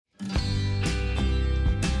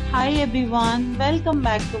Hi everyone, welcome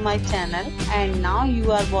back to my channel and now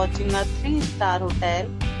you are watching a 3-star hotel.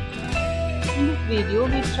 In this video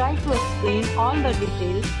we try to explain all the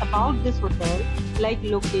details about this hotel like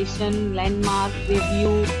location, landmark,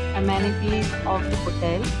 review, amenities of the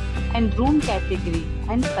hotel and room category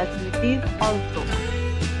and facilities also.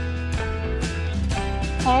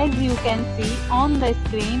 As you can see on the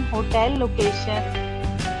screen, hotel location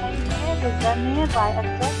and here is the nearby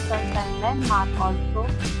attractions and landmark also.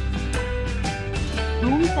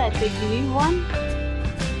 Room category 1.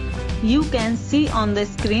 You can see on the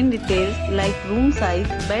screen details like room size,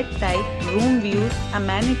 bed type, room views,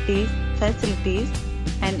 amenities, facilities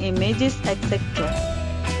and images etc.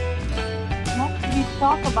 Next we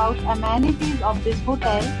talk about amenities of this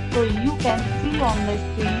hotel, so you can see on the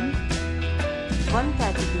screen. One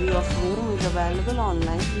category of room is available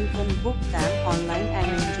online. You can book them online and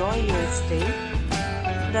enjoy your stay.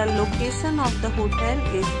 The location of the hotel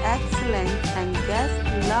is excellent and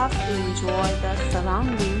guests love to enjoy the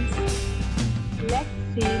surroundings. Let's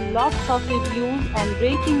see lots of reviews and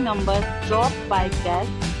rating numbers dropped by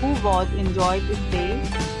guests who enjoyed the stay.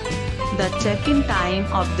 The check-in time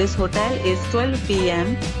of this hotel is 12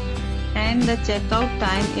 p.m. and the check-out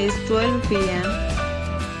time is 12 p.m.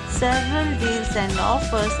 Several deals and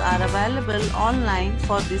offers are available online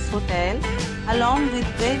for this hotel along with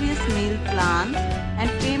various meal plans and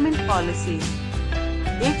payment policies.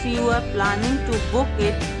 If you are planning to book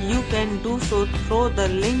it, you can do so through the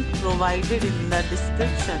link provided in the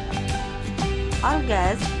description. All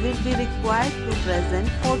guests will be required to present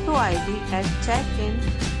photo ID at check-in.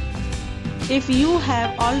 If you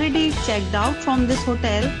have already checked out from this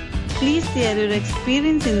hotel, please share your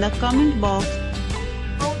experience in the comment box.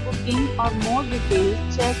 For booking or more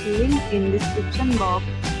details, check link in description box.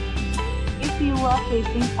 If you are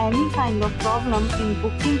facing any kind of problem in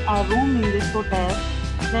booking a room in this hotel,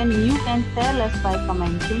 then you can tell us by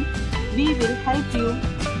commenting. We will help you.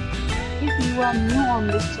 If you are new on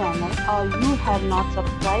this channel or you have not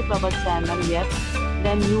subscribed our channel yet,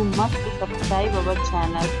 then you must subscribe our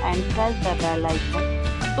channel and press the bell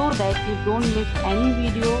icon so that you don't miss any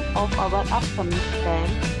video of our upcoming hotel.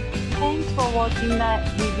 Thanks for watching the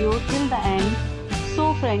video till the end.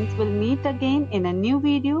 So friends, will meet again in a new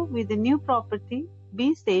video with a new property.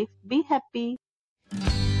 Be safe, be happy.